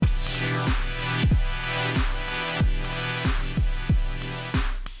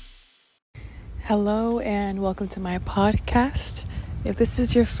Hello and welcome to my podcast. If this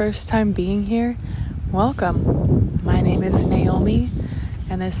is your first time being here, welcome. My name is Naomi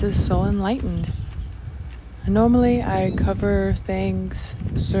and this is Soul Enlightened. Normally I cover things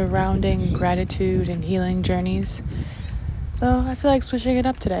surrounding gratitude and healing journeys, though I feel like switching it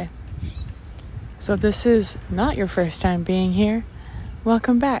up today. So if this is not your first time being here,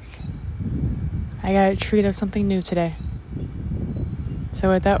 welcome back. I got a treat of something new today. So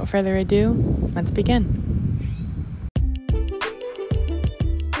without further ado, let's begin.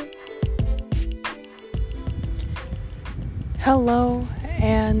 Hello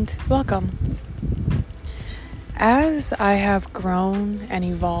and welcome. As I have grown and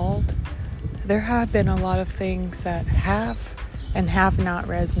evolved, there have been a lot of things that have and have not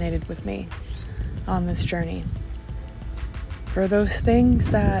resonated with me on this journey. For those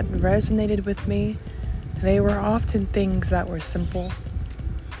things that resonated with me, they were often things that were simple,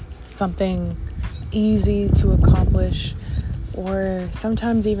 something easy to accomplish, or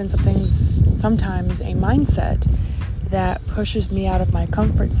sometimes a mindset that pushes me out of my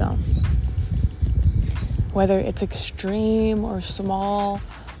comfort zone. Whether it's extreme or small,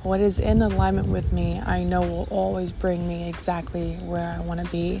 what is in alignment with me, I know will always bring me exactly where I want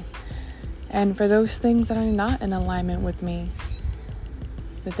to be. And for those things that are not in alignment with me,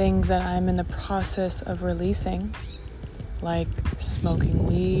 the things that I'm in the process of releasing, like smoking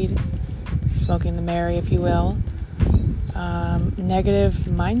weed, smoking the Mary, if you will, negative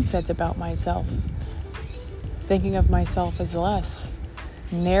mindsets about myself, thinking of myself as less,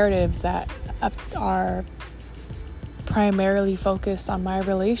 narratives that are primarily focused on my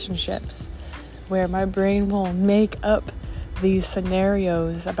relationships, where my brain will make up these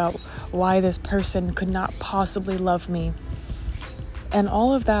scenarios about why this person could not possibly love me. And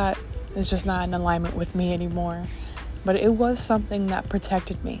all of that is just not in alignment with me anymore. But it was something that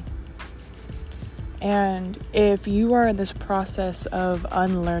protected me. And if you are in this process of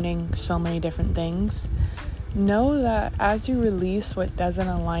unlearning so many different things, know that as you release what doesn't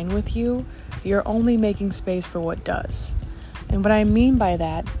align with you, you're only making space for what does. And what I mean by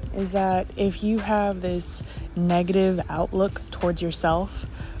that is that if you have this negative outlook towards yourself,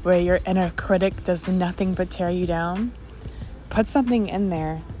 where your inner critic does nothing but tear you down, put something in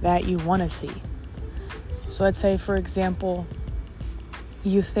there that you want to see. So let's say, for example,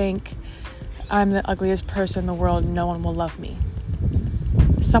 you think, I'm the ugliest person in the world, no one will love me.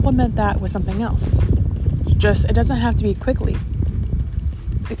 Supplement that with something else. It doesn't have to be quickly,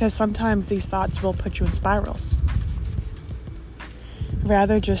 because sometimes these thoughts will put you in spirals.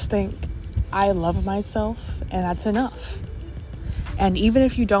 Rather just think, I love myself and that's enough. And even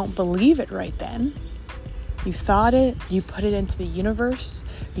if you don't believe it right then, you thought it, you put it into the universe,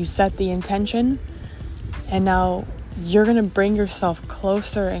 you set the intention, and now you're going to bring yourself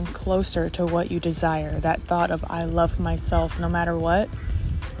closer and closer to what you desire. That thought of I love myself no matter what,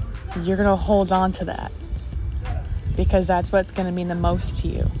 you're going to hold on to that, because that's what's going to mean the most to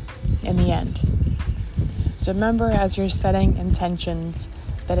you in the end. So remember, as you're setting intentions,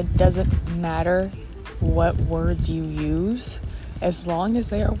 that it doesn't matter what words you use, as long as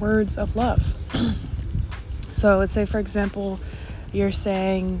they are words of love. So let's say, for example, you're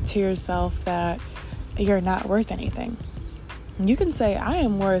saying to yourself that you're not worth anything. You can say, I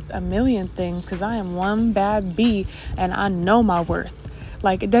am worth a million things because I am one bad bee and I know my worth.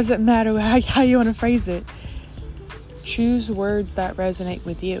 Like, it doesn't matter how you want to phrase it. Choose words that resonate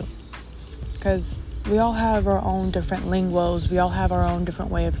with you, because we all have our own different linguos. We all have our own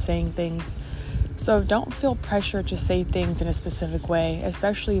different way of saying things. So don't feel pressure to say things in a specific way,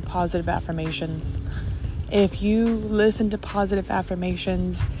 especially positive affirmations. If you listen to positive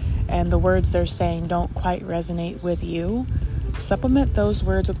affirmations and the words they're saying don't quite resonate with you, supplement those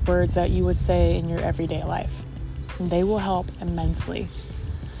words with words that you would say in your everyday life. And they will help immensely.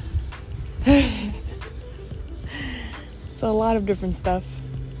 So a lot of different stuff.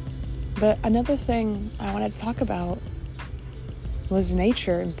 But another thing I want to talk about was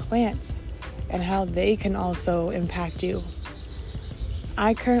nature and plants and how they can also impact you.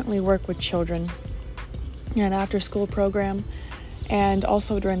 I currently work with children in an after-school program, and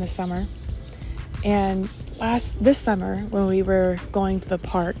also during the summer. And this summer, when we were going to the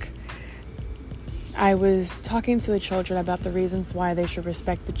park, I was talking to the children about the reasons why they should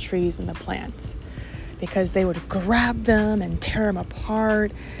respect the trees and the plants, because they would grab them and tear them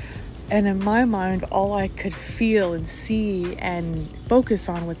apart. And in my mind, all I could feel and see and focus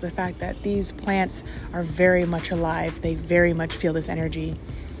on was the fact that these plants are very much alive. They very much feel this energy.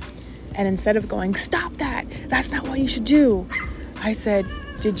 And instead of going, stop that, that's not what you should do, I said,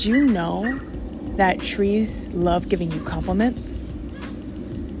 did you know that trees love giving you compliments?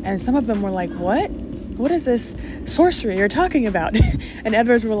 And some of them were like, what is this sorcery you're talking about? And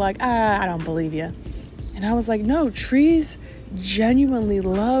others were like, I don't believe you. And I was like, no, trees genuinely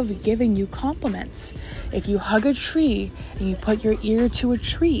love giving you compliments. If you hug a tree and you put your ear to a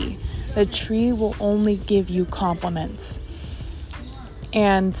tree, the tree will only give you compliments.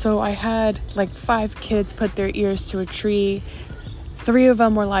 And so I had like 5 kids put their ears to a tree. 3 of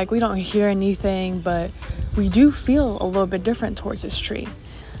them were like, we don't hear anything, but we do feel a little bit different towards this tree.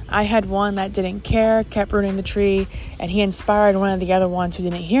 I had one that didn't care, kept rooting the tree, and he inspired one of the other ones who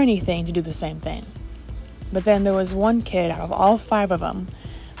didn't hear anything to do the same thing. But then there was one kid out of all 5 of them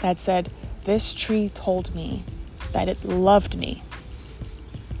that said, this tree told me that it loved me.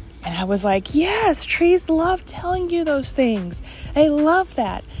 And I was like, yes, trees love telling you those things. They love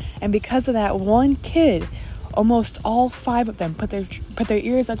that. And because of that one kid, almost all 5 of them put their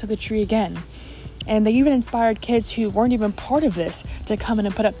ears up to the tree again. And they even inspired kids who weren't even part of this to come in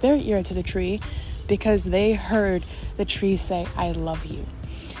and put up their ear to the tree because they heard the tree say, I love you.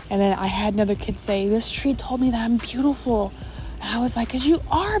 And then I had another kid say, this tree told me that I'm beautiful. And I was like, because you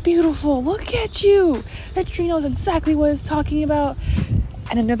are beautiful. Look at you. That tree knows exactly what it's talking about.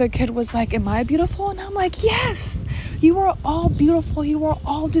 And another kid was like, am I beautiful? And I'm like, yes, you are all beautiful. You are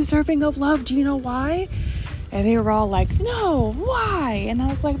all deserving of love. Do you know why? And they were all like, no, why? And I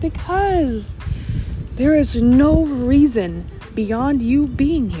was like, because there is no reason beyond you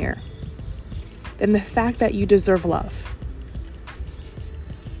being here than the fact that you deserve love.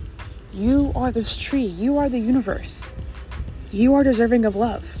 You are this tree. You are the universe. You are deserving of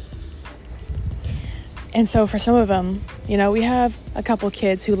love. And so for some of them, we have a couple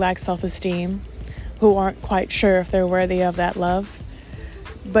kids who lack self-esteem, who aren't quite sure if they're worthy of that love.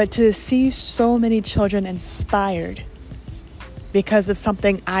 But to see so many children inspired because of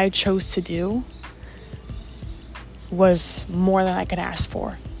something I chose to do was more than I could ask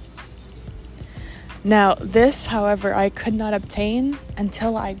for. Now, this, however, I could not obtain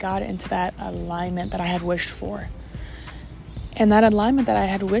until I got into that alignment that I had wished for. And that alignment that I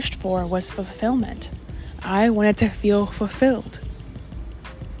had wished for was fulfillment. I wanted to feel fulfilled.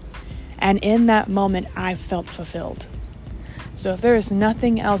 And in that moment, I felt fulfilled. So if there is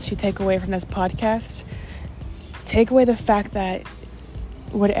nothing else you take away from this podcast, take away the fact that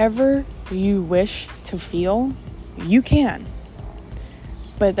whatever you wish to feel, you can.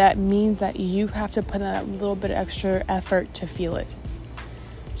 But that means that you have to put in a little bit of extra effort to feel it.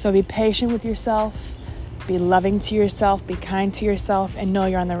 So be patient with yourself, be loving to yourself, be kind to yourself, and know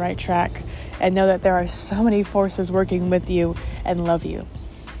you're on the right track. And know that there are so many forces working with you and love you.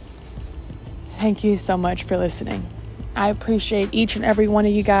 Thank you so much for listening. I appreciate each and every one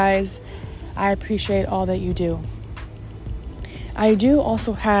of you guys. I appreciate all that you do. I do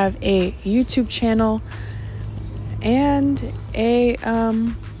also have a YouTube channel and a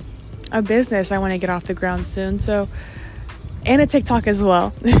business I want to get off the ground soon. So, and a TikTok as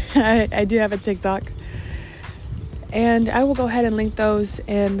well. I do have a TikTok. And I will go ahead and link those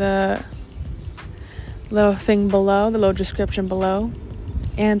in the little thing below, the little description below.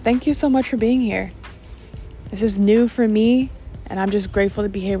 And thank you so much for being here. This is new for me, and I'm just grateful to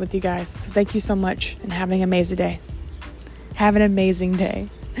be here with you guys. So thank you so much, and have an amazing day. Have an amazing day.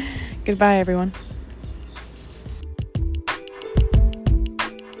 Goodbye, everyone.